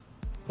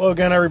Hello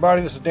again,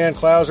 everybody. This is Dan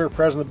Klauser,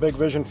 president of the Big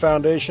Vision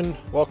Foundation.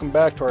 Welcome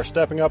back to our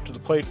Stepping Up to the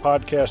Plate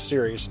podcast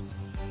series.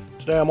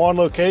 Today I'm on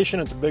location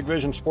at the Big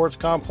Vision Sports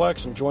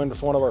Complex and joined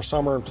with one of our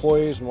summer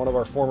employees and one of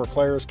our former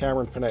players,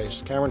 Cameron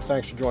Panase. Cameron,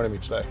 thanks for joining me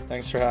today.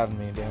 Thanks for having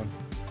me, Dan.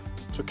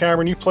 So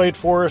Cameron, you played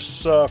for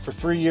us for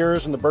 3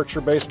 years in the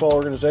Berkshire Baseball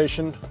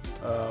Organization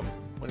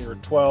when you were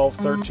 12,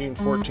 13,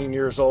 14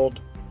 years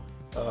old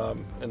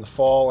in the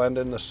fall and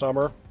in the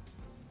summer.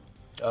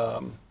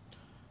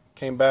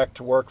 Came back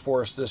to work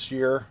for us this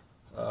year.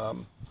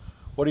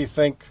 What do you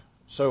think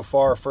so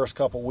far, first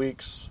couple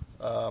weeks,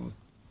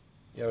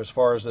 as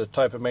far as the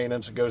type of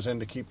maintenance that goes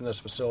into keeping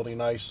this facility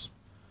nice?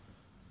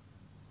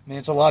 I mean,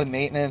 it's a lot of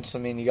maintenance. I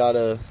mean, you got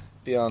to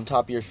be on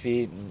top of your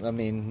feet. I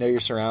mean, know your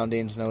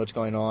surroundings, know what's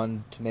going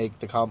on to make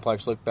the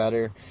complex look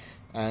better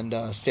and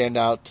stand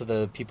out to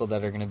the people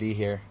that are going to be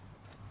here.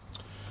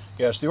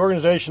 Yes, the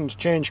organization's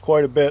changed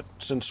quite a bit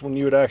since when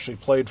you had actually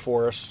played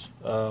for us.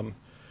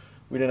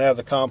 We didn't have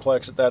the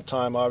complex at that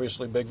time.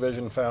 Obviously, Big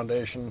Vision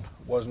Foundation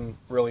wasn't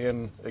really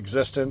in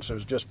existence. It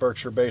was just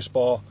Berkshire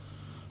Baseball.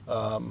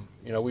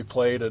 We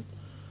played at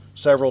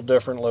several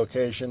different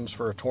locations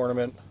for a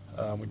tournament.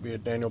 We'd be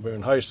at Daniel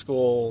Boone High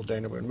School,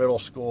 Daniel Boone Middle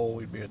School.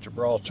 We'd be at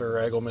Gibraltar,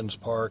 Eggleman's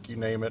Park, you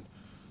name it.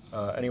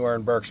 Anywhere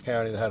in Berks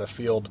County that had a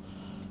field.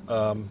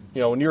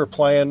 When you were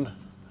playing,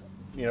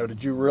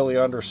 did you really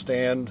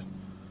understand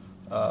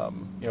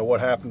what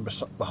happened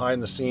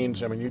behind the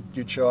scenes? I mean,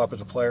 you'd show up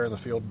as a player in the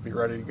field and be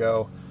ready to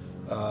go.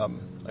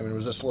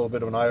 Was this a little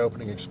bit of an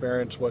eye-opening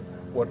experience,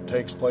 what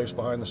takes place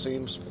behind the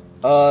scenes?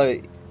 Well,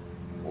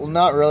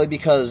 not really,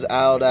 because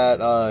out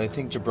at, I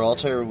think,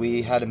 Gibraltar,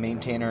 we had a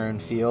maintainer in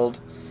field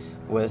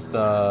with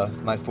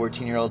my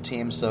 14-year-old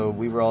team, so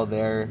we were all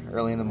there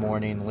early in the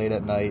morning, late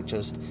at night,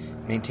 just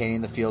maintaining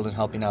the field and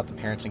helping out the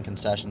parents in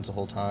concessions the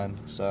whole time.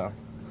 So,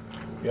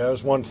 yeah, it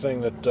was one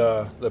thing that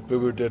Boo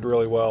Boo did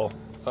really well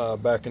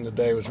back in the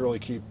day, was really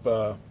keep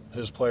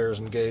his players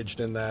engaged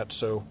in that.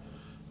 So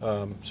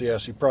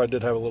yes, he probably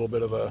did have a little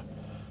bit of a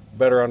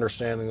better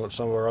understanding of what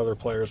some of our other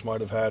players might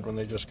have had when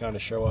they just kind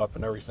of show up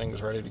and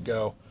everything's ready to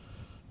go.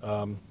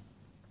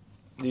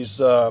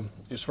 These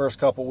first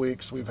couple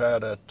weeks, we've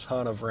had a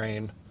ton of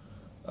rain,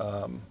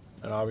 and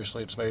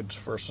obviously it's made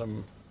for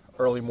some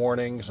early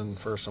mornings and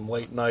for some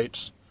late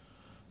nights,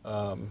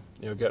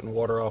 getting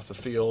water off the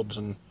fields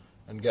and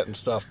getting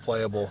stuff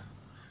playable.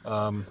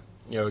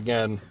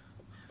 Again,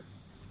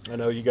 I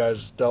know you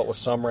guys dealt with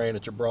some rain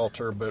at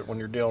Gibraltar, but when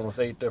you're dealing with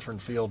 8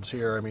 different fields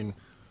here, I mean,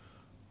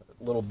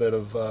 a little bit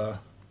of,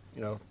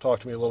 talk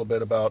to me a little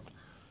bit about,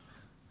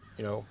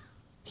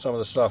 some of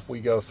the stuff we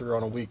go through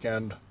on a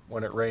weekend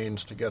when it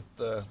rains to get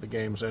the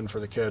games in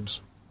for the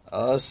kids.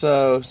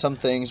 So some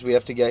things we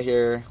have to get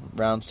here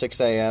around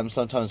 6 a.m.,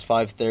 sometimes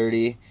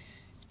 5:30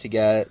 to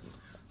get,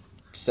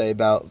 say,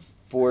 about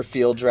 4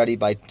 fields ready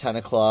by 10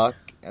 o'clock,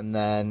 and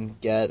then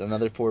get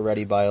another 4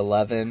 ready by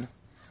 11.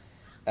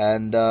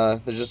 And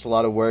there's just a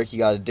lot of work. You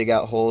got to dig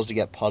out holes to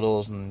get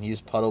puddles and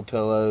use puddle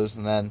pillows,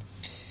 and then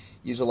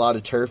use a lot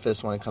of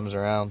turfus when it comes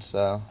around.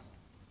 So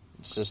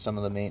it's just some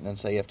of the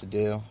maintenance that you have to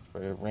do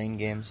for rain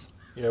games.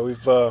 Yeah,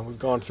 we've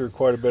gone through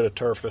quite a bit of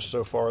turfus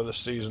so far this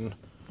season,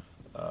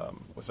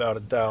 without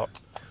a doubt.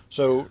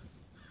 So,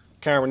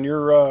 Cameron,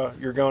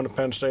 you're going to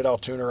Penn State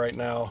Altoona right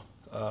now,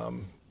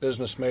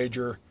 business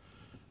major.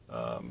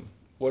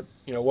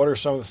 What are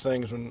some of the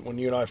things when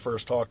you and I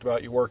first talked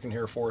about you working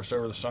here for us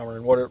over the summer,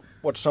 and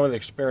what's some of the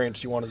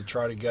experience you wanted to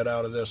try to get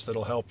out of this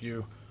that'll help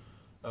you,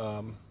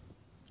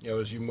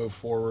 as you move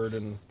forward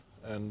and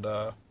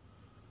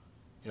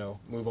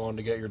move on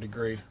to get your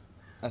degree?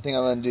 I think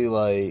I'm going to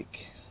do,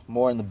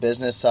 more in the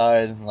business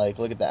side,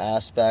 look at the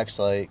aspects,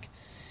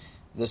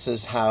 this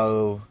is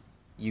how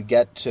you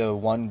get to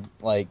one,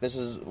 this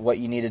is what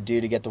you need to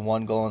do to get to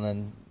one goal and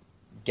then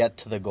get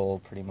to the goal,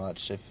 pretty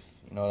much, if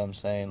you know what I'm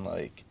saying,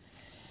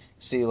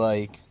 see,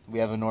 we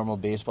have a normal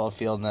baseball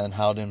field and then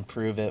how to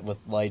improve it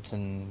with lights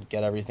and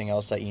get everything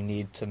else that you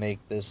need to make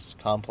this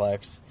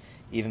complex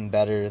even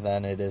better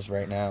than it is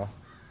right now.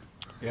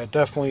 Yeah, it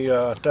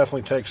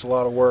definitely takes a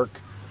lot of work.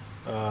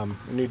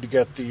 We need to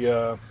get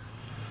the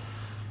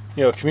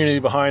community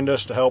behind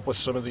us to help with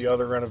some of the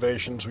other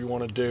renovations we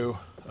want to do.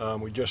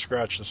 We just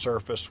scratched the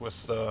surface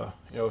with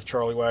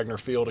Charlie Wagner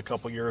Field a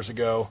couple years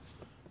ago,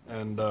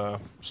 and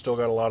still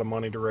got a lot of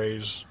money to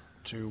raise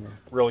to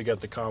really get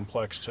the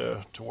complex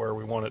to where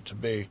we want it to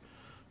be.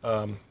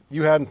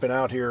 You hadn't been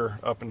out here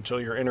up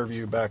until your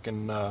interview back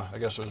in, I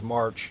guess it was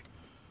March,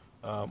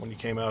 when you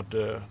came out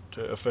to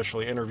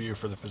officially interview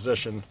for the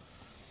position.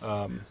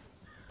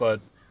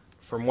 But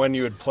from when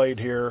you had played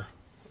here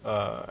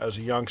as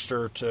a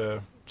youngster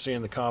to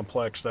seeing the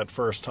complex that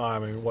first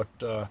time, I mean, what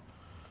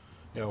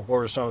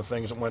were some of the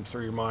things that went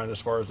through your mind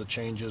as far as the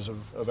changes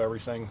of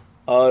everything?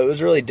 It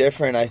was really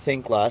different. I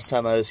think last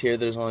time I was here,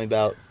 there's only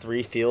about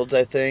 3 fields,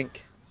 I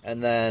think.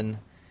 And then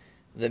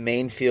the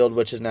main field,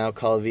 which is now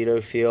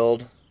Colavito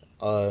Field,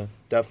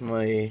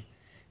 definitely,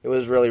 it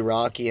was really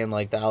rocky, and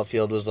the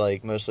outfield was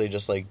mostly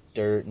just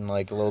dirt and a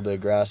little bit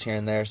of grass here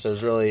and there. So it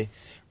was really,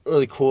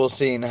 really cool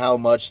seeing how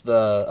much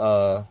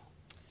the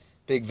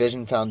Big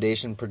Vision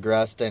Foundation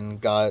progressed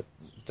and got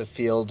the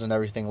fields and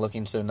everything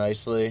looking so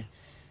nicely.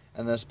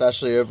 And then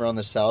especially over on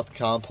the South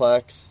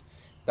Complex,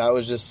 that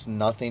was just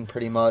nothing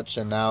pretty much,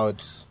 and now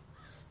it's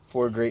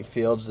 4 great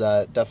fields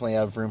that definitely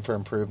have room for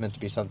improvement to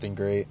be something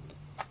great.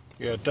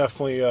 Yeah,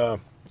 definitely.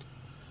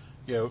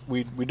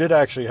 We did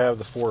actually have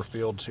the 4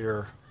 fields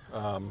here.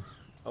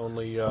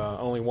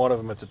 Only one of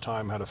them at the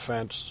time had a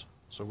fence,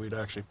 so we'd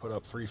actually put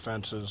up 3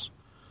 fences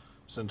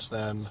since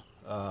then.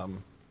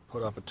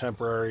 Put up a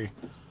temporary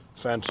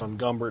fence on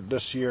Gumbert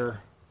this year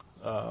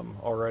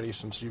already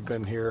since you've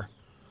been here.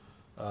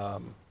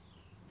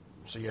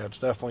 So yeah, it's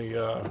definitely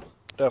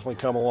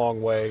come a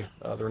long way.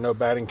 There were no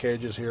batting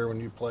cages here when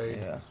you played.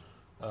 Yeah.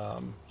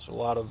 So a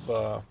lot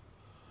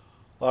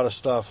of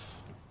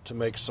stuff to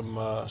make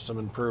some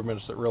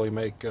improvements that really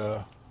make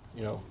a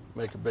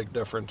big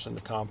difference in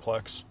the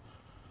complex.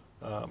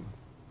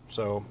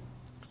 So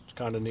it's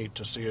kind of neat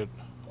to see it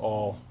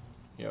all,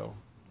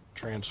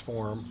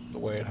 transform the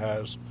way it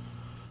has.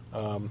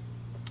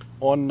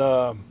 On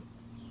a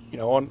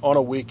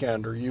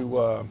weekend,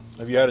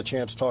 have you had a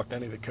chance to talk to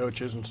any of the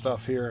coaches and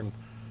stuff here, and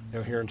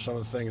hearing some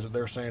of the things that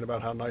they're saying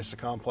about how nice the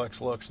complex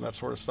looks and that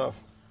sort of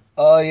stuff?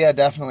 Oh, yeah,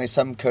 definitely.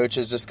 Some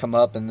coaches just come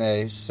up and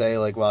they say,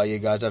 like, wow, you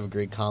guys have a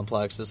great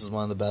complex. This is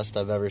one of the best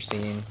I've ever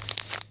seen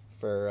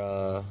for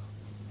a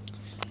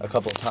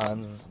couple of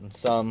times. And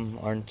some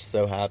aren't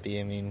so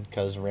happy,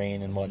 because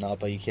rain and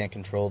whatnot, but you can't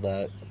control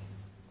that.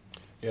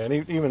 Yeah, and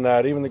even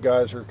the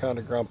guys are kind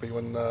of grumpy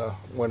when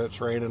it's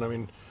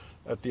raining.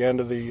 At the end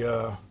of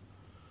the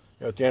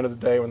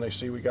day, when they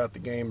see we got the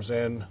games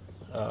in,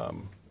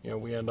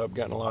 we end up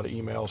getting a lot of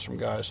emails from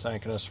guys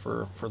thanking us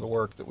for the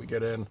work that we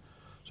get in.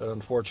 So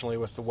unfortunately,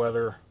 with the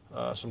weather,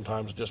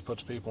 sometimes it just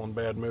puts people in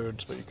bad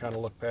moods. But you kind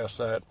of look past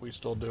that. We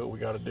still do what we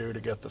got to do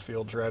to get the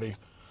fields ready,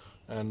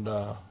 and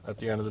at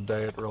the end of the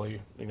day, it really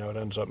it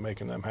ends up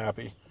making them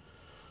happy.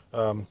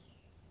 What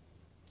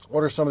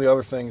are some of the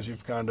other things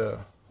you've kind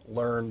of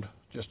learned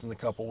just in the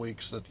couple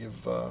weeks that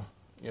you've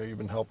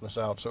been helping us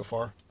out so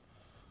far?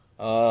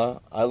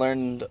 I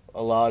learned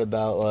a lot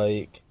about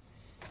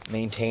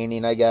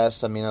maintaining, I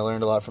guess. I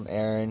learned a lot from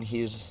Aaron.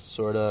 He's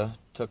sort of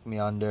took me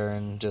under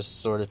and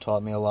just sort of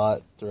taught me a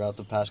lot throughout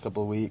the past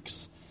couple of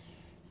weeks.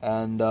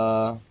 And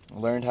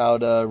learned how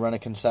to run a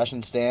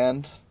concession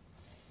stand.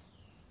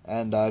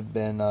 And I've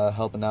been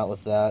helping out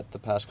with that the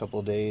past couple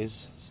of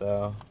days.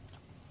 So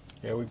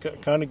yeah, we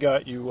kind of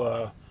got you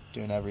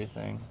doing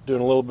everything.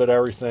 Doing a little bit of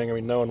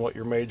everything. Knowing what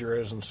your major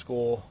is in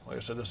school. Like I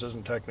said, this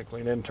isn't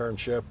technically an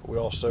internship. We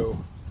also,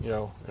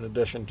 in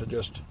addition to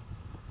just,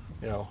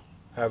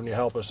 having you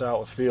help us out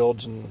with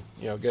fields and,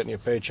 getting you a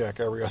paycheck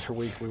every other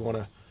week, we want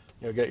to,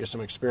 get you some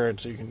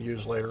experience so you can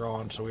use later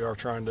on. So we are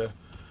trying to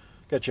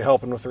get you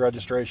helping with the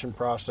registration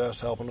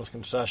process, helping with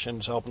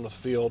concessions, helping with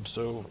fields.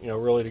 So,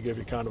 really to give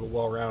you kind of a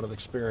well-rounded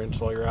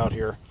experience while you're out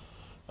here.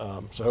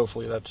 So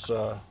hopefully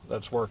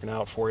that's working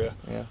out for you.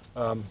 Yeah.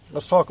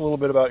 Let's talk a little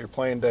bit about your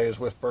playing days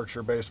with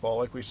Berkshire Baseball.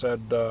 Like we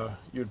said,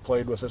 you'd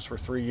played with us for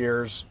 3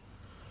 years,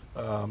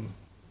 from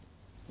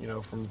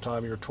the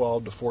time you were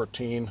 12 to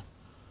 14.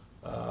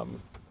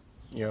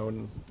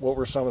 And what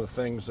were some of the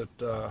things that,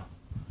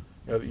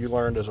 that you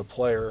learned as a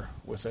player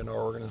within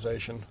our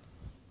organization?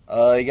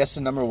 I guess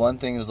the number one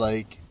thing is,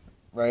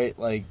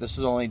 this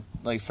is only,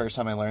 first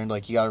time I learned,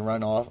 you got to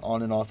run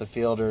on and off the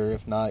field, or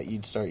if not,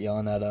 you'd start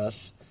yelling at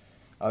us.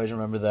 I always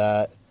remember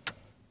that.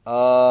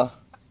 I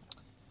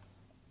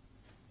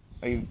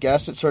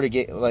guess it sort of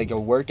get a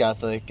work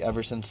ethic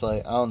ever since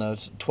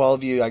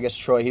 12U. I guess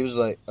Troy, he was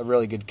a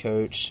really good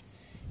coach.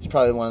 He's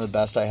probably one of the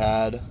best I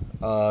had.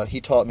 He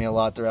taught me a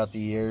lot throughout the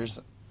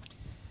years.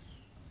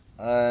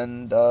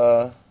 And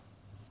I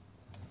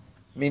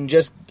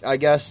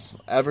guess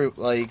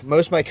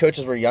most of my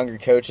coaches were younger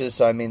coaches,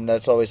 so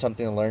that's always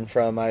something to learn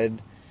from.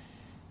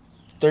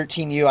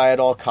 13U, I had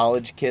all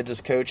college kids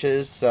as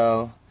coaches,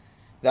 so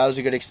that was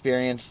a good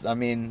experience.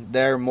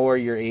 They're more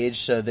your age,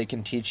 so they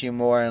can teach you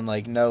more and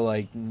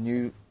know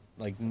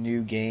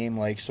new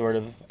game sort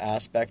of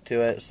aspect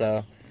to it.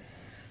 So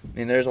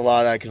there's a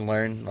lot I can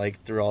learn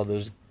through all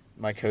those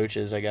my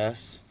coaches, I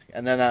guess.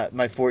 And then at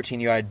my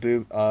 14U, I had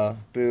Boo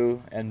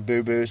and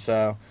Boo Boo.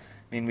 So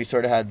we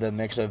sort of had the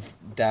mix of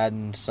dad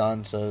and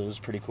son, so it was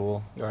pretty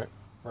cool.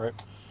 Right.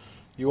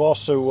 You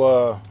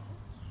also,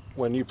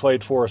 when you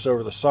played for us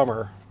over the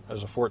summer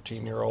as a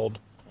 14-year-old.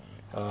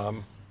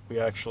 We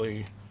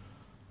actually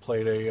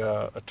played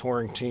a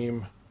touring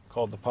team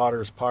called the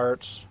Potters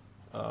Pirates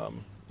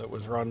that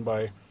was run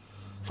by a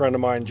friend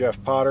of mine,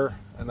 Jeff Potter,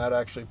 and that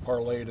actually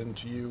parlayed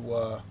into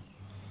you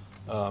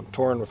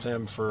touring with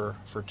him for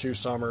 2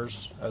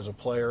 summers as a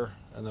player,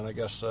 and then I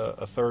guess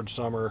a third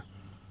summer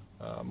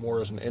more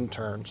as an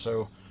intern.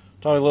 So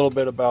tell me a little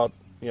bit about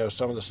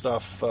some of the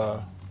stuff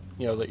that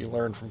you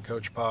learned from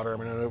Coach Potter. I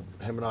know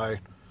him and I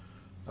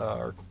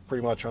are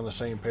pretty much on the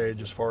same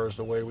page as far as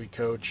the way we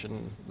coach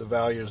and the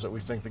values that we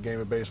think the game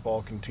of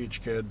baseball can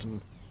teach kids.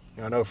 And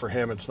I know for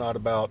him it's not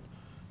about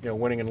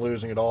winning and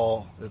losing at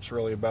all. It's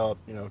really about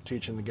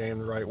teaching the game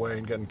the right way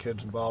and getting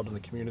kids involved in the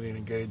community and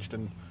engaged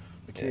in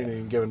the community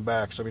and giving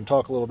back. So, I mean,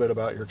 talk a little bit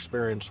about your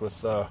experience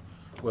with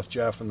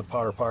Jeff and the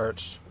Potter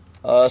Pirates.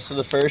 So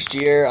the first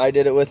year I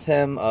did it with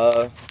him,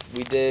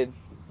 we did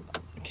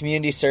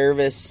community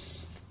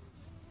service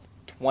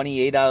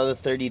 28 out of the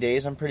 30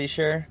 days, I'm pretty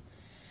sure.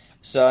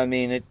 So, I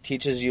mean, it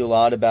teaches you a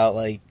lot about,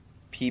 like,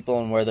 people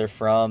and where they're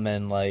from,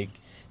 and, like,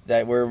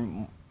 that we're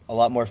a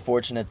lot more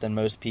fortunate than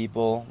most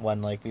people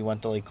when, like, we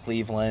went to, like,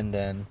 Cleveland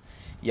and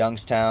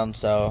Youngstown.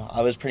 So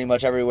I was pretty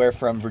much everywhere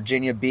from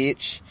Virginia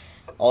Beach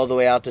all the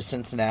way out to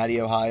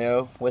Cincinnati,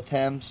 Ohio with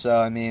him. So,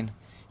 I mean,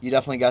 you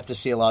definitely got to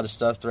see a lot of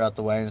stuff throughout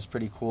the way, and it's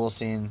pretty cool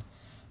seeing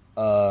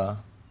the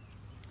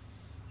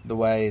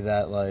way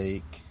that,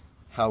 like,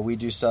 how we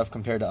do stuff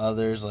compared to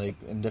others, like,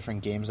 in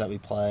different games that we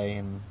play,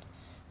 and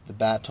the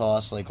bat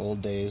toss, like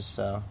old days.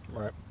 So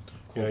right,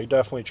 cool. Yeah, he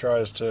definitely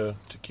tries to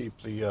keep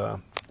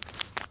the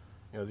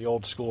the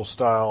old school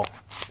style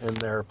in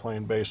there,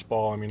 playing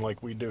baseball. I mean,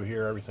 like we do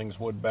here, everything's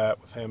wood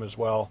bat with him as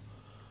well,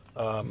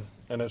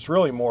 and it's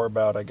really more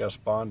about, I guess,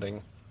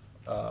 bonding.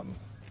 I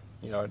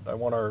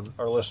want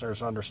our listeners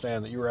to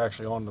understand that you were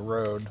actually on the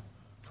road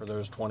for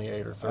those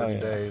 28 or 30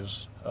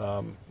 days,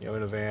 in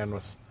a van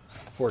with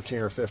 14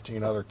 or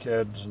 15 other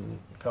kids and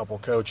a couple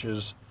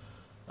coaches.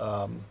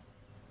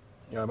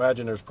 I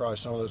imagine there's probably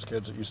some of those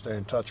kids that you stay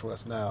in touch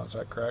with now. Is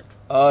that correct?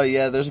 Oh,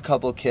 yeah, there's a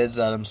couple of kids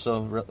that I'm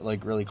still,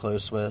 really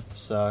close with.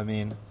 So, I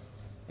mean,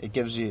 it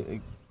gives you,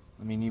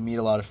 you meet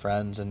a lot of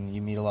friends and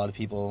you meet a lot of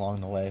people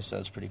along the way, so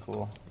it's pretty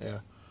cool.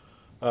 Yeah.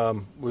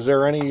 Was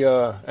there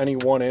any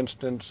one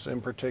instance in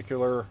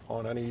particular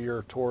on any of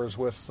your tours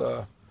with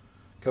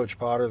Coach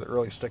Potter that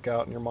really stick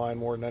out in your mind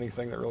more than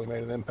anything that really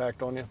made an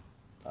impact on you?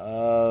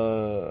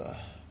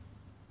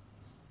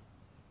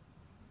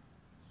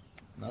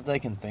 Not that I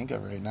can think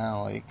of right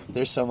now. Like,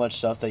 there's so much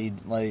stuff that you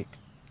like.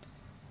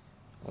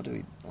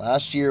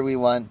 Last year we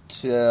went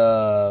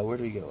to, where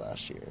did we go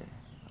last year?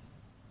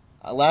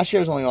 Last year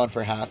I was only on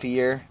for half a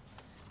year,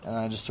 and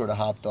I just sort of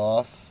hopped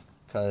off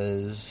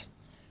because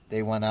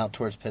they went out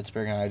towards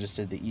Pittsburgh, and I just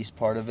did the east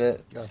part of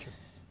it. Gotcha.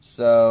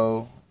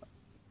 So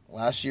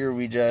last year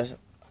we just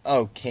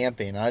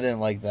camping. I didn't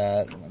like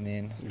that. I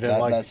mean, you didn't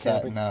like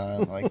camping? No, I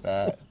didn't like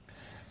that.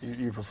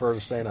 You prefer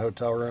to stay in a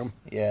hotel room?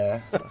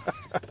 Yeah.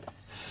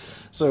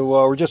 So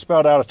we're just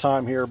about out of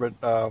time here, but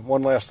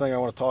one last thing I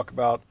want to talk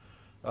about.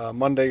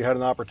 Monday you had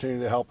an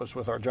opportunity to help us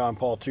with our John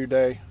Paul II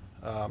Day,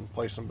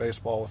 play some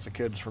baseball with the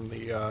kids from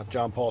the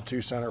John Paul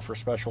II Center for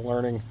Special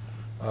Learning.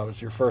 It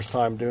was your first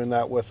time doing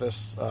that with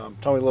us.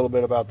 Tell me a little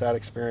bit about that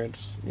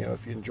experience,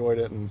 if you enjoyed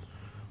it and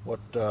what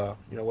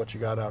you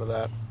got out of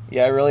that.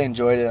 Yeah, I really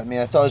enjoyed it. I mean,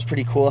 I thought it was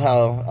pretty cool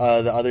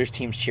how the other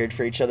teams cheered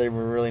for each other.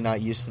 We're really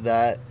not used to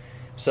that.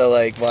 So,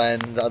 like, when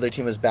the other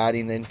team was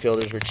batting, the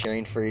infielders were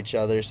cheering for each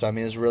other. So, I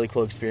mean, it was a really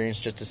cool experience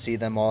just to see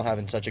them all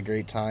having such a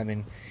great time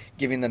and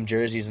giving them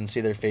jerseys and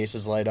see their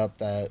faces light up.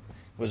 That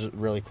was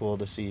really cool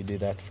to see you do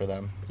that for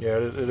them. Yeah,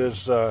 it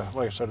is, like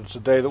I said, it's a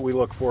day that we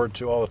look forward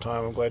to all the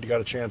time. I'm glad you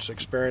got a chance to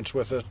experience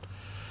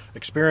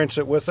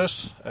it with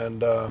us.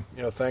 And,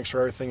 thanks for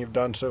everything you've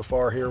done so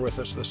far here with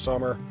us this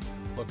summer.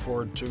 Look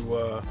forward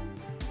to,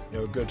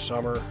 a good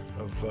summer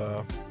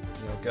of,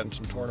 getting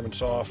some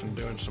tournaments off and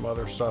doing some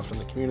other stuff in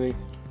the community.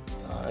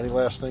 Any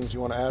last things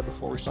you want to add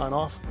before we sign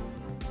off?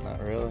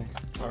 Not really.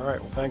 All right.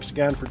 Well, thanks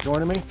again for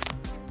joining me.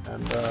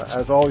 And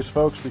as always,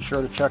 folks, be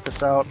sure to check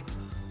us out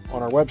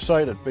on our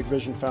website at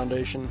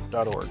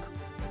bigvisionfoundation.org.